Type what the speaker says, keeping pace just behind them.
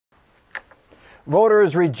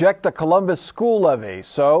Voters reject the Columbus school levy,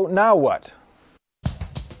 so now what?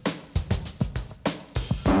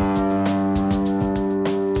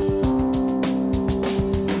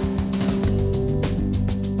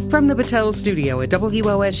 From the Battelle studio at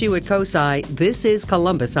WOSU at COSI, this is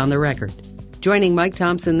Columbus on the Record. Joining Mike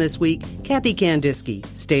Thompson this week, Kathy Kandinsky,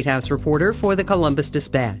 State House reporter for the Columbus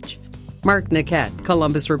Dispatch. Mark Niquette,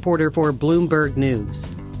 Columbus reporter for Bloomberg News.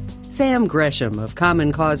 Sam Gresham of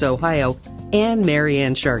Common Cause Ohio, and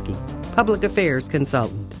Marianne Sharkey, public affairs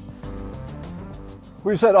consultant.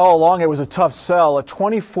 We've said all along it was a tough sell, a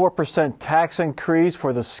 24% tax increase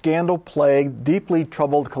for the scandal-plagued, deeply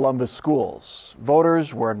troubled Columbus schools.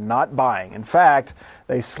 Voters were not buying. In fact,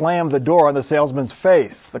 they slammed the door on the salesman's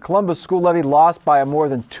face. The Columbus school levy lost by a more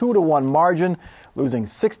than 2-to-1 margin, losing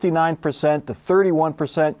 69% to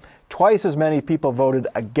 31%. Twice as many people voted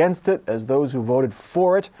against it as those who voted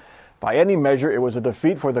for it. By any measure, it was a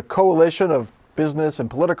defeat for the coalition of business and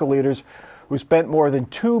political leaders who spent more than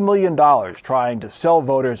 $2 million trying to sell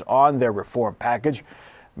voters on their reform package.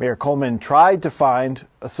 Mayor Coleman tried to find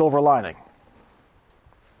a silver lining.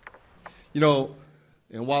 You know,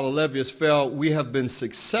 and while the levy has failed, we have been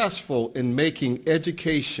successful in making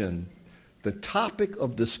education the topic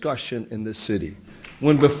of discussion in this city.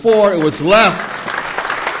 When before it was left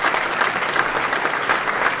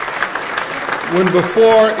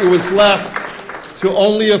to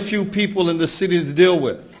only a few people in the city to deal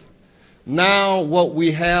with. Now what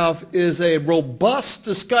we have is a robust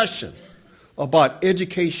discussion about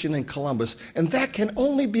education in Columbus, and that can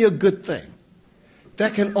only be a good thing.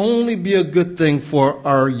 That can only be a good thing for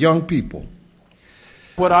our young people.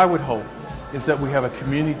 What I would hope is that we have a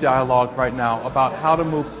community dialogue right now about how to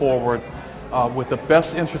move forward with the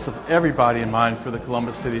best interests of everybody in mind for the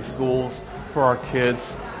Columbus City schools, for our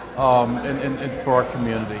kids, and for our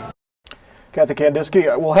community. Kathy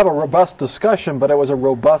Kandinsky, we'll have a robust discussion, but it was a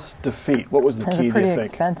robust defeat. What was the key, do you think? It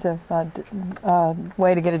was a pretty expensive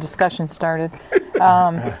way to get a discussion started.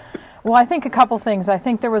 Well, I think a couple things. I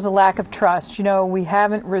think there was a lack of trust. You know, we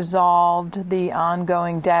haven't resolved the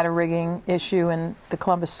ongoing data rigging issue in the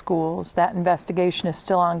Columbus schools. That investigation is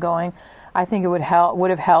still ongoing. I think it would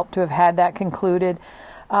have helped to have had that concluded.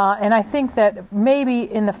 And I think that maybe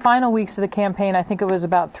in the final weeks of the campaign, I think it was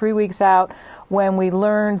about 3 weeks out, when we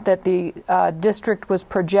learned that the district was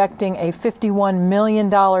projecting a $51 million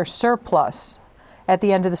surplus at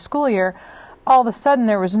the end of the school year, all of a sudden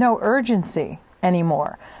there was no urgency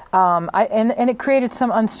anymore. And it created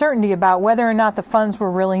some uncertainty about whether or not the funds were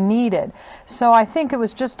really needed. So I think it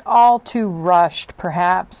was just all too rushed,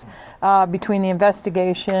 perhaps, between the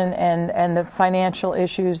investigation and the financial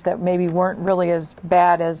issues that maybe weren't really as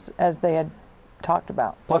bad as they had talked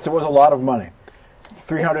about. Plus, it was a lot of money.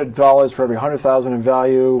 $300 for every $100,000 in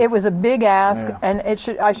value. It was a big ask, yeah. And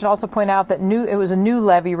I should also point out that it was a new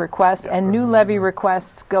levy request, and new levy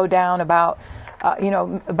requests go down about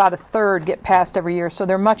a third get passed every year, so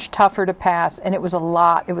they're much tougher to pass, and it was a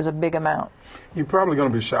lot. It was a big amount. You're probably going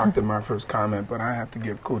to be shocked at my first comment, but I have to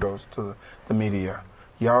give kudos to the media.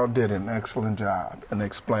 Y'all did an excellent job in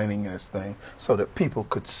explaining this thing so that people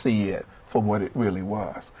could see it for what it really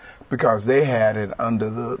was, because they had it under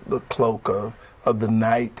the cloak of the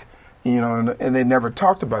night, and they never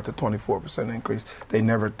talked about the 24% increase. They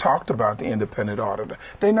never talked about the independent auditor.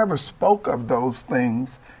 They never spoke of those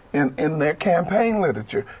things in their campaign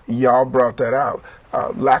literature. Y'all brought that out.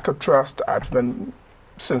 Lack of trust.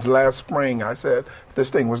 Since last spring, I said this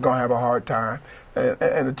thing was going to have a hard time. And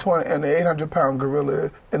the 800-pound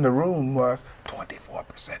gorilla in the room was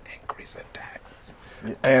 24% increase in taxes.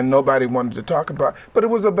 Yeah. And nobody wanted to talk about it. But it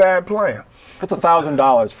was a bad plan. That's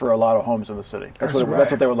 $1,000 for a lot of homes in the city. That's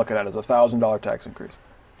what they were looking at, is a $1,000 tax increase.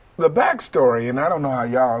 The backstory, and I don't know how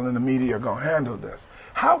y'all in the media are going to handle this,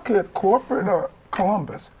 how could corporate or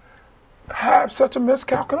Columbus have such a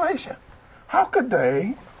miscalculation? How could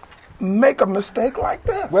they make a mistake like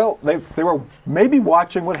this? Well, they were maybe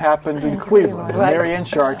watching what happened in Cleveland. Right. Marianne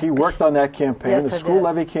Sharkey worked on that campaign, Yes, the I school did.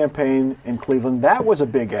 levy campaign in Cleveland. That was a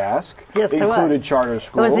big ask. Yes, it it was. included charter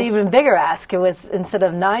schools. It was an even bigger ask. It was, instead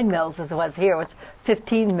of 9 mills as it was here, it was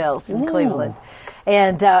 15 mills in Cleveland.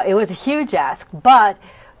 And it was a huge ask. But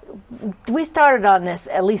we started on this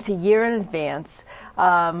at least a year in advance.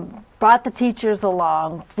 brought the teachers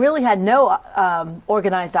along, really had no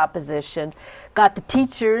organized opposition, got the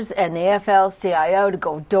teachers and the AFL-CIO to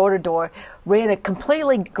go door to door, ran a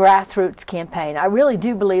completely grassroots campaign. I really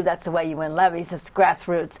do believe that's the way you win levies, is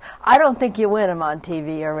grassroots. I don't think you win them on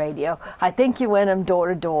TV or radio. I think you win them door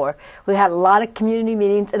to door. We had a lot of community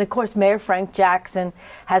meetings, and of course Mayor Frank Jackson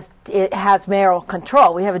has mayoral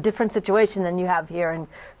control. We have a different situation than you have here in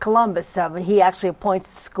Columbus. He actually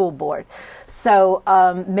appoints the school board. So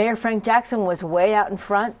Mayor Frank Jackson was way out in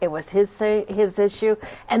front. It was his issue,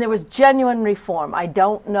 and there was genuine reform. I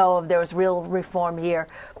don't know if there was real reform here,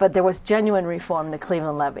 but there was genuine reform in the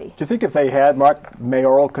Cleveland levy. Do you think if they had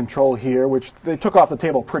mayoral control here, which they took off the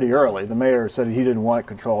table pretty early, the mayor said he didn't want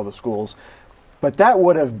control of the schools, but that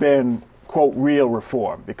would have been, quote, real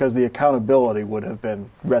reform, because the accountability would have been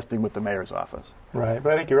resting with the mayor's office. Right,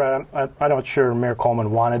 but I think you're right. I'm not sure Mayor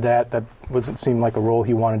Coleman wanted that. That doesn't seem like a role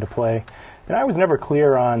he wanted to play. And I was never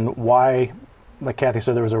clear on why, like Kathy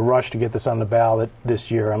said, there was a rush to get this on the ballot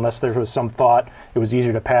this year, unless there was some thought it was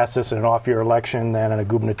easier to pass this in an off-year election than in a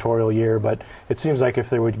gubernatorial year. But it seems like if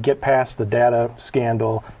they would get past the data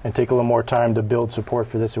scandal and take a little more time to build support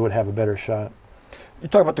for this, it would have a better shot. You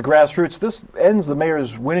talk about the grassroots. This ends the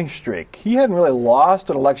mayor's winning streak. He hadn't really lost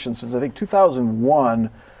an election since, I think, 2001,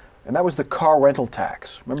 and that was the car rental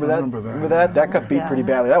tax. Remember that? Remember that? That got beat pretty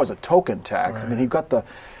badly. That was a token tax. Right. I mean, he got the,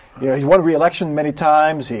 he's won re-election many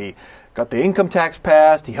times. He got the income tax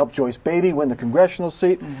passed. He helped Joyce Beatty win the congressional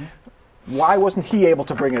seat. Mm-hmm. Why wasn't he able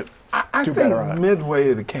to bring it to better on it? I think midway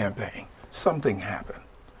of the campaign, something happened.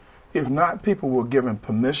 If not, people were given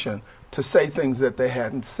permission to say things that they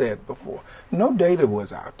hadn't said before. No data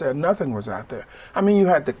was out there. Nothing was out there. I mean, you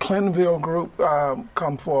had the Clintonville group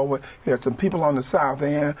come forward. You had some people on the South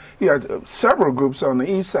End. You had several groups on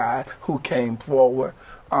the East Side who came forward.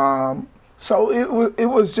 So it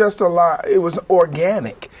was just a lot. It was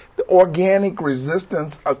organic. The organic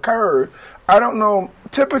resistance occurred. I don't know,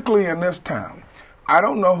 typically in this town, I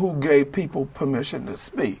don't know who gave people permission to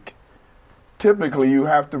speak. Typically, you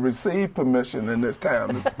have to receive permission in this town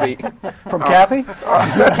to speak. From Kathy?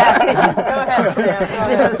 Kathy, go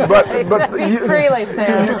ahead, Sam. But speak freely,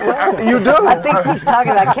 Sam. You do. I think he's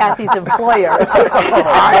talking about Kathy's employer.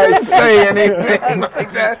 I didn't say anything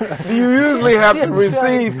like that. You usually have to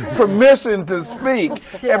receive permission to speak.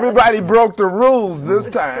 Everybody broke the rules this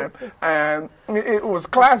time, and it was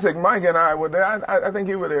classic. Mike and I were there. I think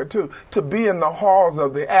you were there too. To be in the halls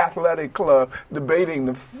of the athletic club debating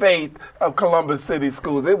the faith of Columbus City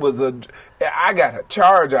Schools. It was I got a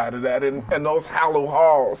charge out of that in those hallowed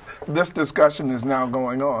halls. This discussion is now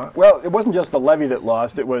going on. Well, it wasn't just the levy that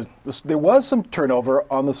lost. There was some turnover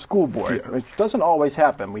on the school board, which doesn't always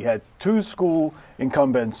happen. We had 2 school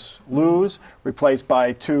incumbents lose, replaced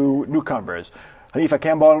by 2 newcomers. Hanifa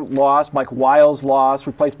Cambone lost, Mike Wiles lost,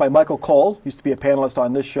 replaced by Michael Cole, used to be a panelist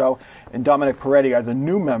on this show, and Dominic Peretti are the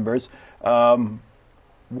new members.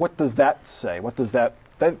 What does that say?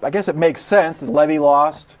 I guess it makes sense that the levy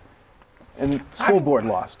lost and the school board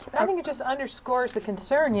lost. I think it just underscores the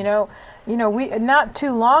concern. We not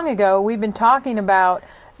too long ago we've been talking about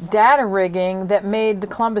data rigging that made the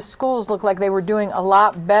Columbus schools look like they were doing a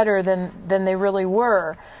lot better than they really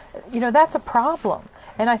were. That's a problem.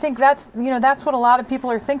 And I think that's what a lot of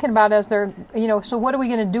people are thinking about as they're, so what are we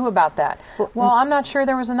going to do about that? Well, I'm not sure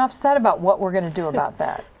there was enough said about what we're going to do about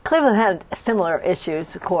that. Cleveland had similar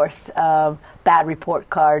issues, of course, bad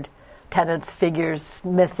report card, tenants, figures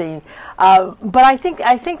missing. But I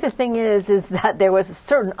think the thing is that there was a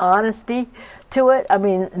certain honesty to it. I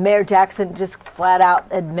mean, Mayor Jackson just flat out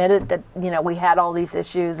admitted that, we had all these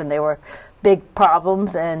issues and they were big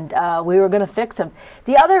problems, and we were going to fix them.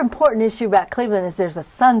 The other important issue about Cleveland is there's a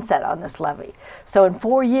sunset on this levy. So in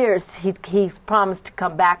 4 years, he's promised to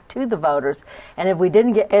come back to the voters, and if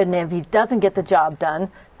if he doesn't get the job done,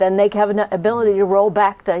 then they have an ability to roll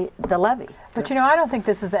back the levy. But I don't think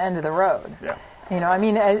this is the end of the road. Yeah.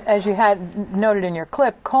 As you had noted in your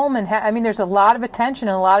clip, Coleman, there's a lot of attention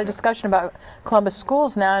and a lot of discussion about Columbus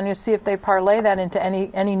schools now, and you'll see if they parlay that into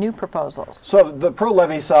any new proposals. So the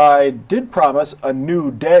pro-levy side did promise a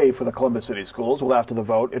new day for the Columbus City Schools. Well, after the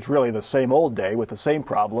vote, it's really the same old day with the same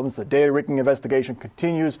problems. The data rigging investigation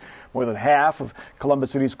continues. More than half of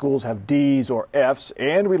Columbus City Schools have D's or F's,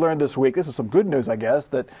 and we learned this week, this is some good news, I guess,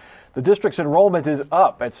 that the district's enrollment is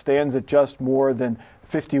up. It stands at just more than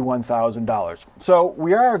 $51,000. So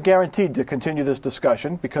we are guaranteed to continue this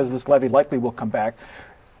discussion because this levy likely will come back.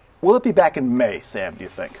 Will it be back in May, Sam, do you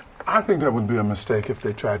think? I think that would be a mistake if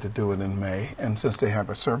they tried to do it in May. And since they have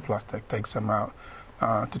a surplus that takes them out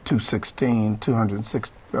to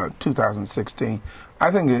 2016, I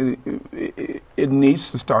think it needs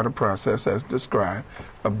to start a process, as described,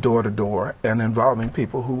 of door-to-door and involving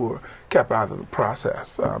people who were kept out of the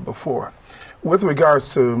process before. With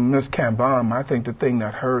regards to Ms. Cambon, I think the thing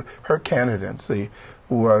that hurt her candidacy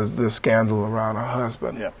was the scandal around her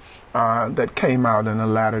husband that came out in the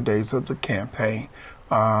latter days of the campaign.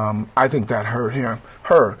 I think that hurt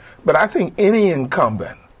her. But I think any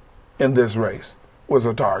incumbent in this race was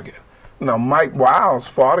a target. Now, Mike Wiles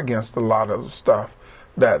fought against a lot of the stuff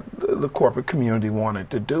that the corporate community wanted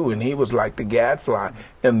to do, and he was like the gadfly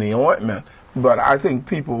in the ointment. But I think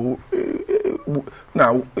people,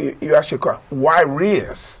 now, you ask your question, why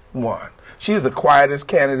Rios won? She's the quietest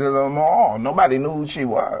candidate of them all. Nobody knew who she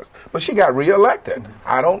was, but she got reelected.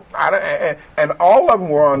 And all of them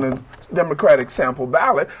were on the Democratic sample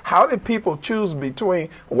ballot. How did people choose between,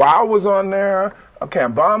 Wiles was on there,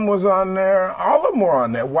 Cambon was on there, all of them were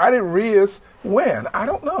on there. Why did Rios win? I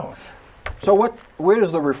don't know. So where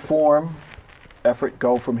does the reform effort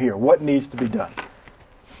go from here? What needs to be done?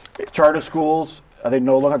 Charter schools, are they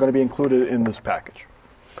no longer going to be included in this package?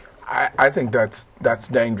 I think that's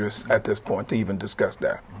dangerous at this point to even discuss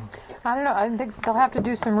that. I don't know. I think they'll have to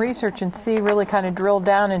do some research and see, really kind of drill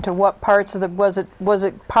down into what parts of the was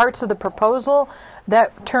it parts of the proposal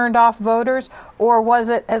that turned off voters, or was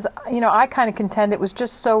it, as you know, I kind of contend it was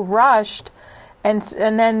just so rushed, and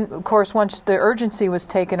then of course once the urgency was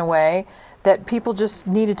taken away, that people just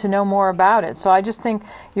needed to know more about it. So I just think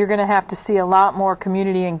you're going to have to see a lot more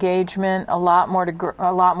community engagement, a lot more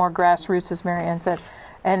grassroots, as Marianne said,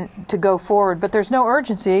 and to go forward. But there's no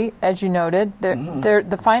urgency, as you noted.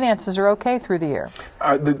 The finances are okay through the year.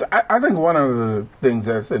 I think one of the things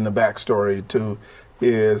that's in the backstory, too,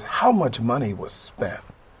 is how much money was spent.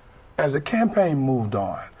 As the campaign moved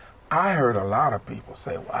on, I heard a lot of people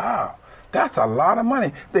say, wow, that's a lot of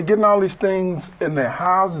money. They're getting all these things in their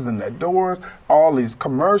houses and their doors, all these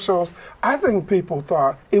commercials. I think people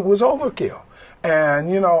thought it was overkill.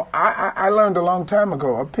 And, you know, I learned a long time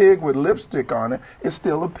ago, a pig with lipstick on it is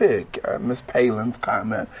still a pig. Miss Palin's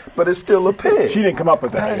comment, but it's still a pig. She didn't come up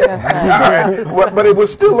with that. But it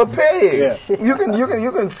was still a pig. Yeah.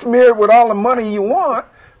 You can smear it with all the money you want,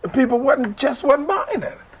 and people just wasn't buying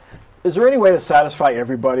it. Is there any way to satisfy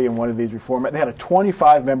everybody in one of these reform? They had a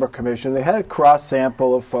 25-member commission. They had a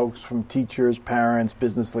cross-sample of folks from teachers, parents,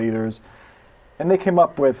 business leaders, and they came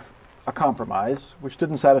up with a compromise, which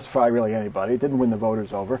didn't satisfy really anybody. It didn't win the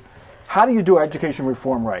voters over. How do you do education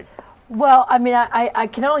reform right? Well, I mean, I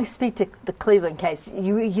can only speak to the Cleveland case.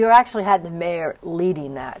 You actually had the mayor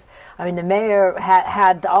leading that. I mean, the mayor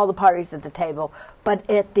had all the parties at the table, but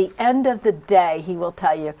at the end of the day, he will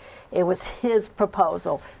tell you, it was his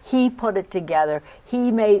proposal. He put it together. He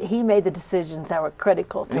made the decisions that were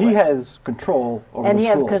critical to it. He has control over the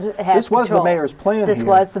schools. This was the mayor's plan. This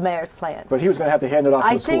was the mayor's plan. But he was going to have to hand it off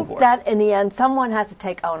to the school board. I think that in the end, someone has to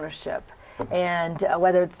take ownership. And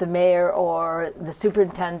whether it's the mayor or the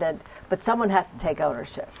superintendent, but someone has to take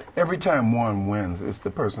ownership. Every time one wins, it's the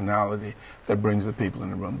personality that brings the people in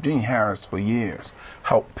the room. Jean Harris, for years,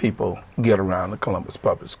 helped people get around the Columbus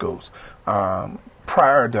Public Schools.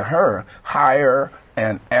 Prior to her, Heyer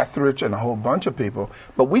and Etheridge and a whole bunch of people,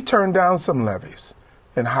 but we turned down some levies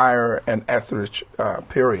in Heyer and Etheridge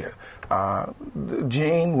period.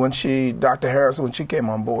 Jean, Dr. Harris, when she came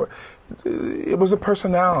on board, it was a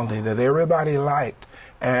personality that everybody liked,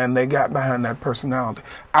 and they got behind that personality.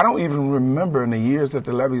 I don't even remember in the years that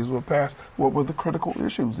the levies were passed what were the critical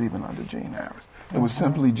issues even under Jean Harris. It was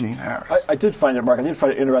simply Jean Harris. I did find it, Mark,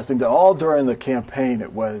 interesting that all during the campaign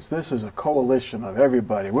it was, this is a coalition of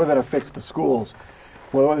everybody. We're going to fix the schools.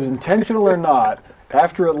 Well, whether it was intentional or not,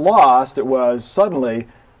 after it lost, it was suddenly,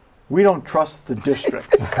 we don't trust the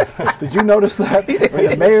district. Did you notice that? I mean,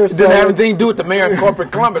 the mayor said, didn't have anything to do with the mayor in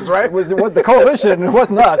corporate Columbus, right? It was the coalition. It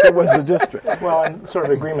wasn't us. It was the district. Well, and sort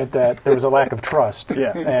of agreement that there was a lack of trust.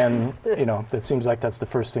 Yeah. And, you know, it seems like that's the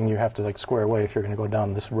first thing you have to, square away if you're going to go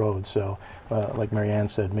down this road. So, like Marianne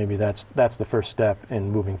said, maybe that's the first step in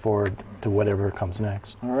moving forward to whatever comes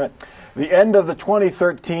next. All right. The end of the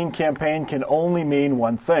 2013 campaign can only mean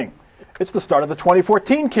one thing. It's the start of the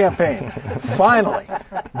 2014 campaign. Finally.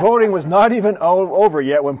 Voting was not even over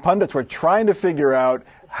yet when pundits were trying to figure out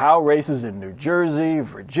how races in New Jersey,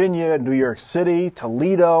 Virginia, New York City,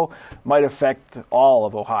 Toledo might affect all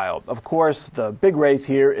of Ohio. Of course, the big race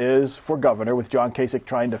here is for governor, with John Kasich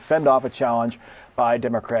trying to fend off a challenge by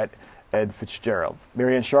Democrat Ed Fitzgerald.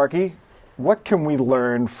 Marianne Sharkey, what can we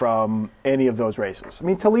learn from any of those races? I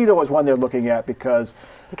mean, Toledo is one they're looking at because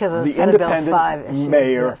of the Senate Bill 5 independent issue,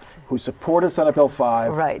 mayor yes, who supported Senate Bill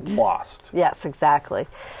 5 lost. Yes, exactly.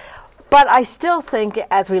 But I still think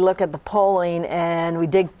as we look at the polling and we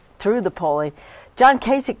dig through the polling, John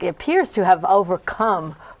Kasich appears to have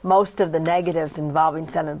overcome most of the negatives involving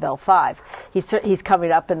Senate Bill 5. He's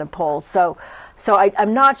coming up in the polls. So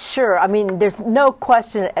I'm not sure. I mean, there's no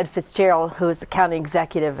question that Ed Fitzgerald, who is the county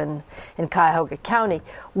executive in Cuyahoga County,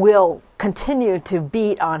 will continue to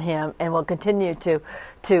beat on him and will continue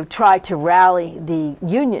to try to rally the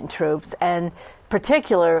union troops, and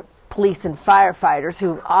particular police and firefighters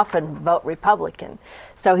who often vote Republican.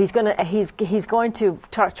 So he's going to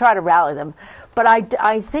try to rally them. But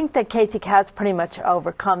I think that Kasich has pretty much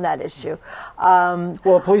overcome that issue.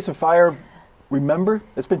 Well, police and fire, remember,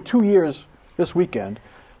 it's been 2 years this weekend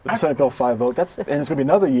with the Senate Bill 5 vote. And it's going to be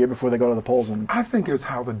another year before they go to the polls. I think it's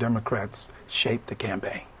how the Democrats shape the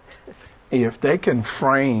campaign. If they can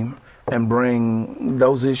frame and bring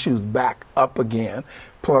those issues back up again,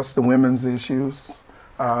 plus the women's issues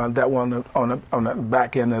that were on the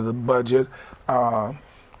back end of the budget,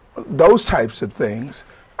 those types of things,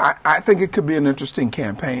 I think it could be an interesting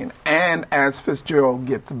campaign. And as Fitzgerald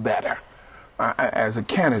gets better as a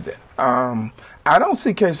candidate, I don't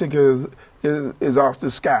see Kasich is off the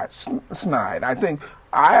snide. I think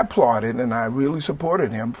I applauded and I really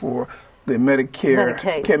supported him for the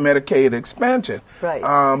Medicaid expansion. Right.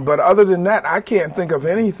 But other than that, I can't think of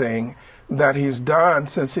anything that he's done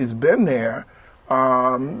since he's been there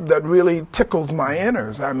that really tickles my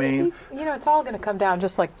inners. I mean, it's all going to come down,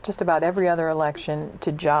 just like just about every other election,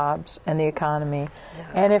 to jobs and the economy.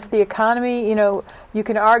 Yeah. And if the economy, you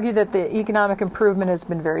can argue that the economic improvement has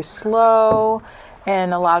been very slow,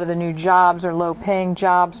 and a lot of the new jobs are low-paying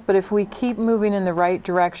jobs. But if we keep moving in the right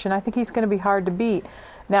direction, I think he's going to be hard to beat.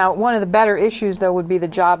 Now, one of the better issues, though, would be the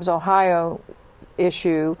Jobs Ohio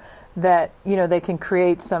issue that, they can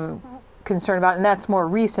create some concern about, and that's more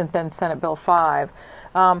recent than Senate Bill 5.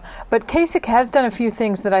 But Kasich has done a few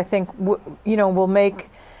things that I think, will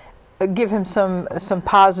give him some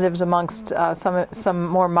positives amongst some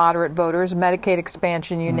more moderate voters. Medicaid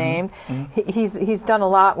expansion, you named. Mm-hmm. He's done a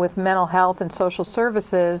lot with mental health and social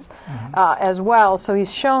services as well. So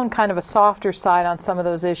he's shown kind of a softer side on some of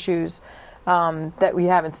those issues that we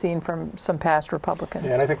haven't seen from some past Republicans.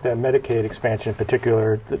 Yeah, and I think the Medicaid expansion in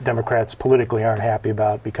particular, the Democrats politically aren't happy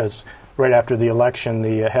about, because right after the election,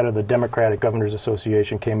 the head of the Democratic Governors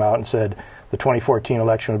Association came out and said the 2014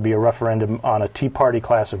 election would be a referendum on a Tea Party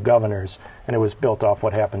class of governors, and it was built off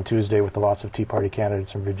what happened Tuesday with the loss of Tea Party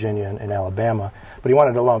candidates from Virginia and Alabama. But he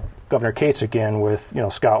wanted to lump Governor Kasich in with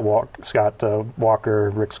Scott Walker,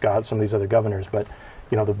 Rick Scott, some of these other governors. But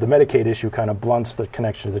the Medicaid issue kind of blunts the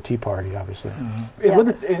connection to the Tea Party, obviously.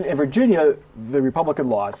 Mm-hmm. In Virginia, the Republican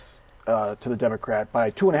lost to the Democrat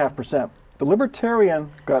by 2.5%. The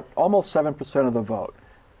Libertarian got almost 7% of the vote.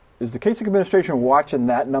 Is the Kasich administration watching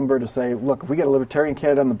that number to say, look, if we get a Libertarian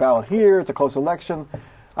candidate on the ballot here, it's a close election,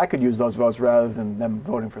 I could use those votes rather than them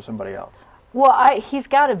voting for somebody else? Well, he's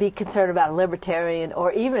got to be concerned about a Libertarian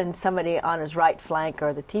or even somebody on his right flank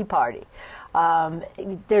or the Tea Party.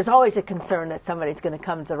 There's always a concern that somebody's going to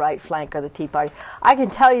come to the right flank or the Tea Party. I can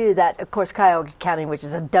tell you that, of course, Cuyahoga County, which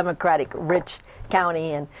is a Democratic-rich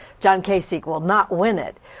county, and John Kasich will not win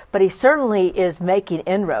it, but he certainly is making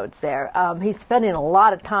inroads there. He's spending a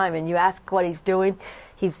lot of time, and you ask what he's doing.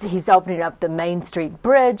 He's opening up the Main Street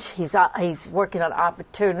Bridge. He's working on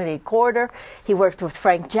Opportunity Corridor. He worked with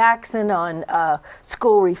Frank Jackson on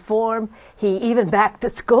school reform. He even backed the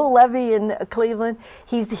school levy in Cleveland.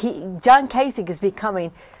 John Kasich is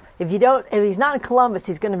becoming, if he's not in Columbus,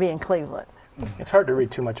 he's going to be in Cleveland. It's hard to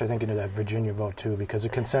read too much, I think, into that Virginia vote, too, because the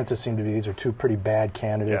consensus seemed to be these are two pretty bad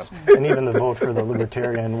candidates. Yeah. And even the vote for the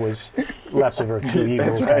Libertarian was less of a two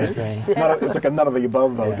evils kind of thing. It's like a none of the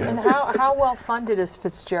above vote. Yeah. And how well funded is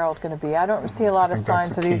Fitzgerald going to be? I don't see a lot of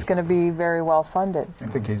signs that he's going to be very well funded.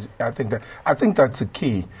 I think that's a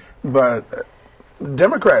key. But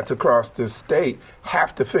Democrats across this state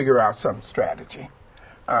have to figure out some strategy.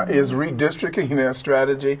 Is redistricting their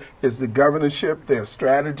strategy? Is the governorship their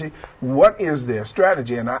strategy? What is their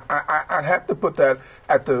strategy? And I'd have to put that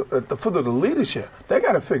at the foot of the leadership. They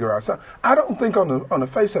got to figure out something. I don't think on the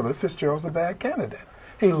face of it, Fitzgerald's a bad candidate.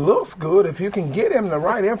 He looks good. If you can get him the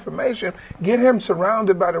right information, get him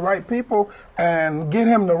surrounded by the right people, and get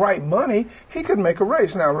him the right money, he could make a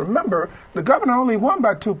race. Now, remember, the governor only won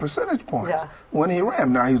by 2 percentage points when he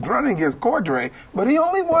ran. Now, he's running against Cordray, but he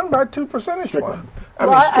only won by 2 percentage points.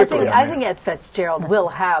 I think Ed Fitzgerald will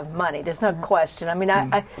have money. There's no question. I mean,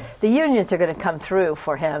 the unions are going to come through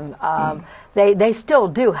for him. they still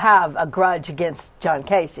do have a grudge against John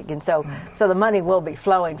Kasich, and so the money will be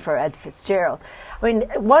flowing for Ed Fitzgerald. I mean,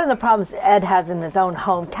 one of the problems Ed has in his own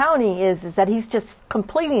home county is that he's just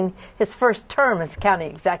completing his first term as county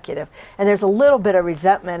executive, and there's a little bit of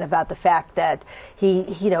resentment about the fact that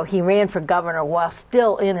he ran for governor while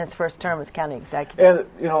still in his first term as county executive.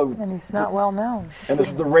 And he's not well known. And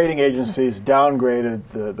the rating agencies downgraded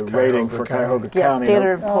the rating for Cuyahoga County.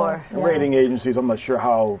 Standard & Poor. Rating agencies, I'm not sure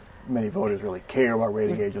how many voters really care about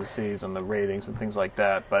rating agencies and the ratings and things like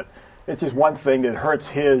that, but it's just one thing that hurts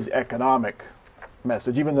his economic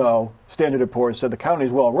message. Even though Standard & Poor's said the county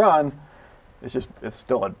is well run, it's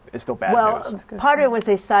still bad news. Well, part of it was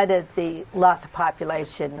they cited the loss of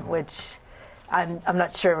population, which I'm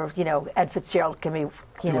not sure Ed Fitzgerald can be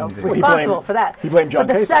responsible for that. He blamed John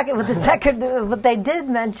Kasich. But they did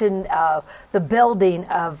mention the building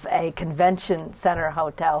of a convention center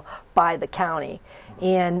hotel by the county.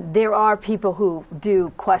 And there are people who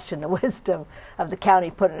do question the wisdom of the county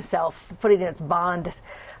putting its bond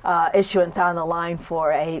issuance on the line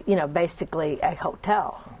for basically a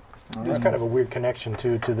hotel. There's kind of a weird connection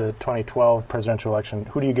to the 2012 presidential election.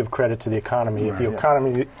 Who do you give credit to the economy? If the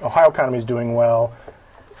Ohio economy is doing well,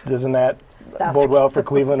 doesn't that bode well for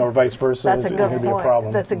Cleveland, or vice versa? That's a good point. Be a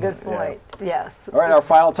problem. That's a good point. Yes. All right, our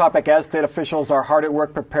final topic. As state officials are hard at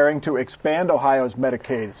work preparing to expand Ohio's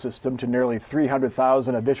Medicaid system to nearly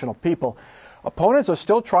 300,000 additional people, opponents are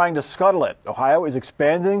still trying to scuttle it. Ohio is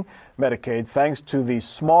expanding Medicaid thanks to the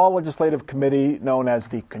small legislative committee known as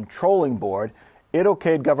the Controlling Board. It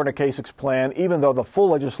okayed Governor Kasich's plan, even though the full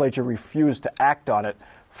legislature refused to act on it.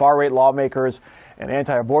 Far-right lawmakers and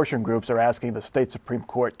anti-abortion groups are asking the state Supreme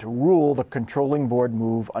Court to rule the Controlling Board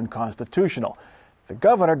move unconstitutional. The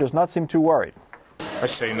governor does not seem too worried. I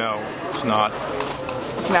say no, it's not.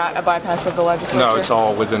 It's not a bypass of the legislature? No, it's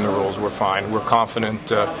all within the rules. We're fine. We're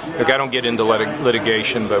confident. Look, I don't get into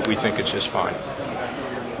litigation, but we think it's just fine.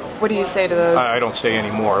 What do you say to those? I don't say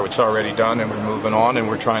any more. It's already done, and we're moving on, and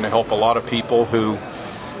we're trying to help a lot of people who,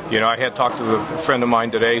 I had talked to a friend of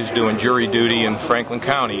mine today who's doing jury duty in Franklin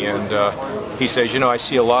County, and he says, I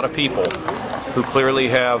see a lot of people who clearly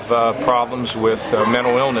have problems with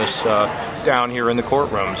mental illness down here in the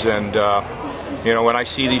courtrooms, and when I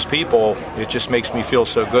see these people, it just makes me feel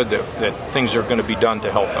so good that things are going to be done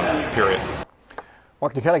to help them, period.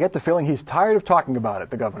 Mark Duquette, I get the feeling he's tired of talking about it,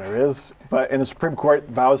 the governor is, and the Supreme Court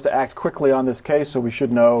vows to act quickly on this case, so we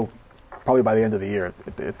should know probably by the end of the year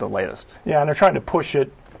at the latest. Yeah, and they're trying to push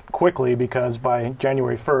it quickly because by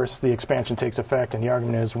January 1st, the expansion takes effect, and the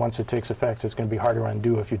argument is once it takes effect, it's going to be harder to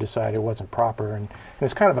undo if you decide it wasn't proper. And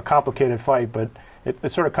it's kind of a complicated fight, but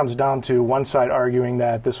it sort of comes down to one side arguing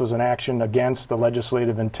that this was an action against the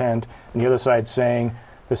legislative intent, and the other side saying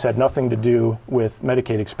this had nothing to do with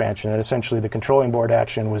Medicaid expansion, and essentially the Controlling Board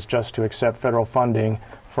action was just to accept federal funding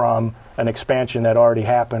from an expansion that already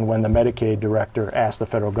happened when the Medicaid director asked the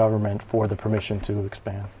federal government for the permission to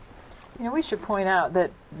expand. We should point out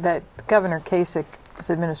that Governor Kasich's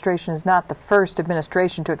administration is not the first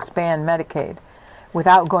administration to expand Medicaid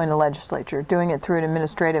without going to legislature, doing it through an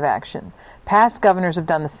administrative action. Past governors have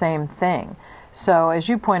done the same thing. So, as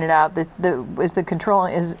you pointed out, is it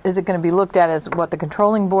going to be looked at as what the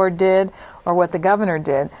Controlling Board did or what the governor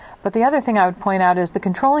did? But the other thing I would point out is the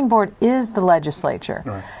Controlling Board is the legislature.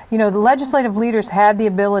 Right. The legislative leaders had the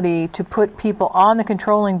ability to put people on the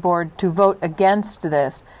Controlling Board to vote against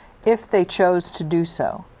this if they chose to do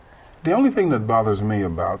so. The only thing that bothers me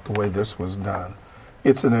about the way this was done,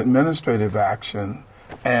 it's an administrative action,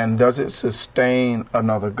 and does it sustain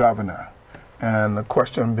another governor? And the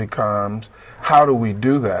question becomes, how do we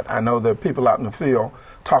do that? I know there are people out in the field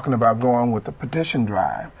talking about going with the petition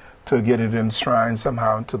drive to get it enshrined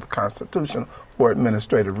somehow into the Constitution or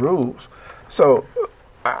administrative rules. So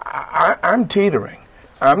I'm teetering.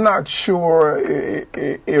 I'm not sure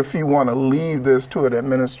if you want to leave this to an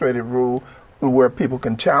administrative rule where people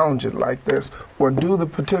can challenge it like this, or do the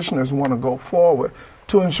petitioners want to go forward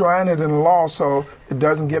to enshrine it in law so it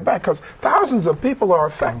doesn't get back? Because thousands of people are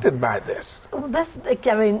affected by this. Well,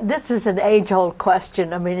 this is an age-old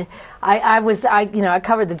question. I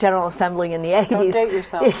covered the General Assembly in the 80s. Don't date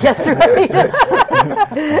yourself. Yes, right.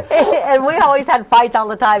 And we always had fights all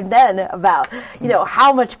the time then about,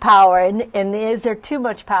 how much power and is there too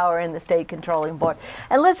much power in the state controlling board?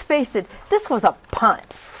 And let's face it, this was a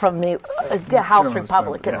punt from the House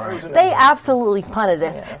Republicans. They absolutely punted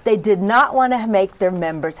this. Yes. They did not want to make their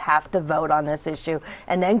members have to vote on this issue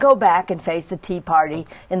and then go back and face the Tea Party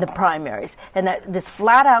in the primaries. And that this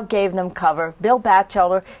flat out gave them cover. Bill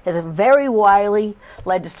Batchelder is a very wily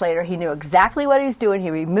legislator. He knew exactly what he was doing. He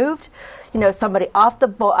removed somebody off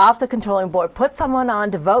the controlling board, put someone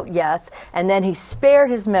on to vote yes, and then he spared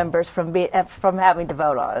his members from having to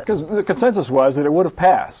vote on it. Because the consensus was that it would have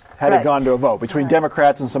passed had it gone to a vote. Between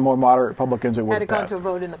Democrats and some more moderate Republicans, it would have passed. Had it gone to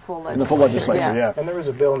a vote in the full legislature. In the full legislature, yeah. And there is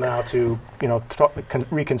a bill now to,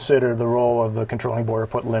 reconsider the role of the controlling board or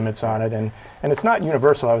put limits on it. And it's not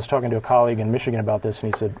universal. I was talking to a colleague in Michigan about this,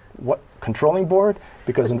 and he said, "What, controlling board?"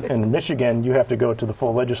 Because in Michigan, you have to go to the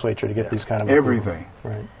full legislature to get these kind of everything.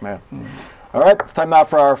 Right. Yeah. All right, it's time now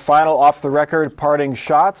for our final off-the-record parting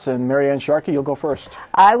shots. And Marianne Sharkey, you'll go first.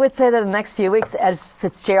 I would say that in the next few weeks, Ed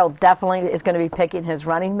Fitzgerald definitely is going to be picking his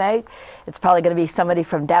running mate. It's probably going to be somebody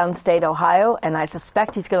from downstate Ohio, and I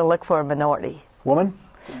suspect he's going to look for a minority. Woman?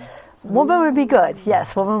 Woman would be good.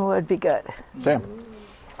 Yes, woman would be good. Sam?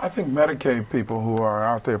 I think Medicaid people who are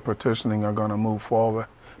out there petitioning are going to move forward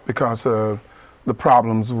because of the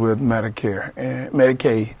problems with Medicare and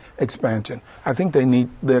Medicaid expansion. I think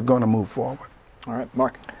they're going to move forward. All right,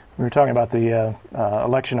 Mark. We were talking about the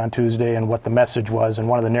election on Tuesday and what the message was, and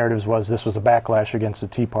one of the narratives was this was a backlash against the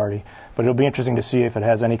Tea Party. But it'll be interesting to see if it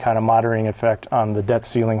has any kind of moderating effect on the debt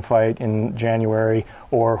ceiling fight in January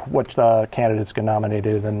or what candidates get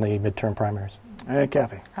nominated in the midterm primaries. Hey,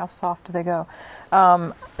 Kathy. How soft do they go?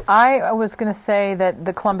 I was going to say that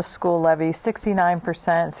the Columbus school levy, 69%,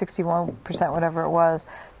 61%, whatever it was,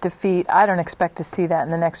 defeat. I don't expect to see that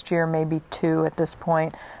in the next year, maybe 2 at this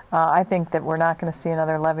point. I think that we're not going to see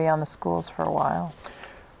another levy on the schools for a while.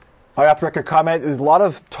 My off-the-record comment is a lot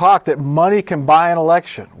of talk that money can buy an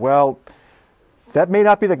election. Well, that may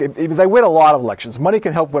not be the case. They win a lot of elections. Money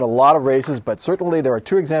can help win a lot of races, but certainly there are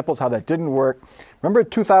 2 examples how that didn't work. Remember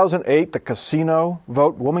 2008, the casino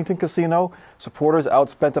vote, Wilmington Casino? Supporters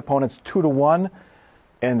outspent opponents 2-1.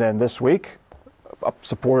 And then this week,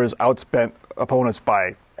 supporters outspent opponents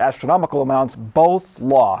by astronomical amounts. Both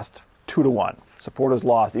lost 2-1. Supporters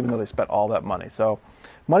lost, even though they spent all that money. So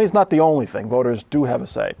money's not the only thing. Voters do have a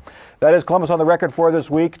say. That is Columbus on the Record for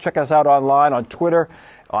this week. Check us out online on Twitter,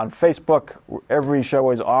 on Facebook. Every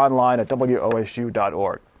show is online at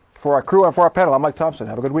WOSU.org. For our crew and for our panel, I'm Mike Thompson.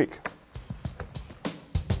 Have a good week.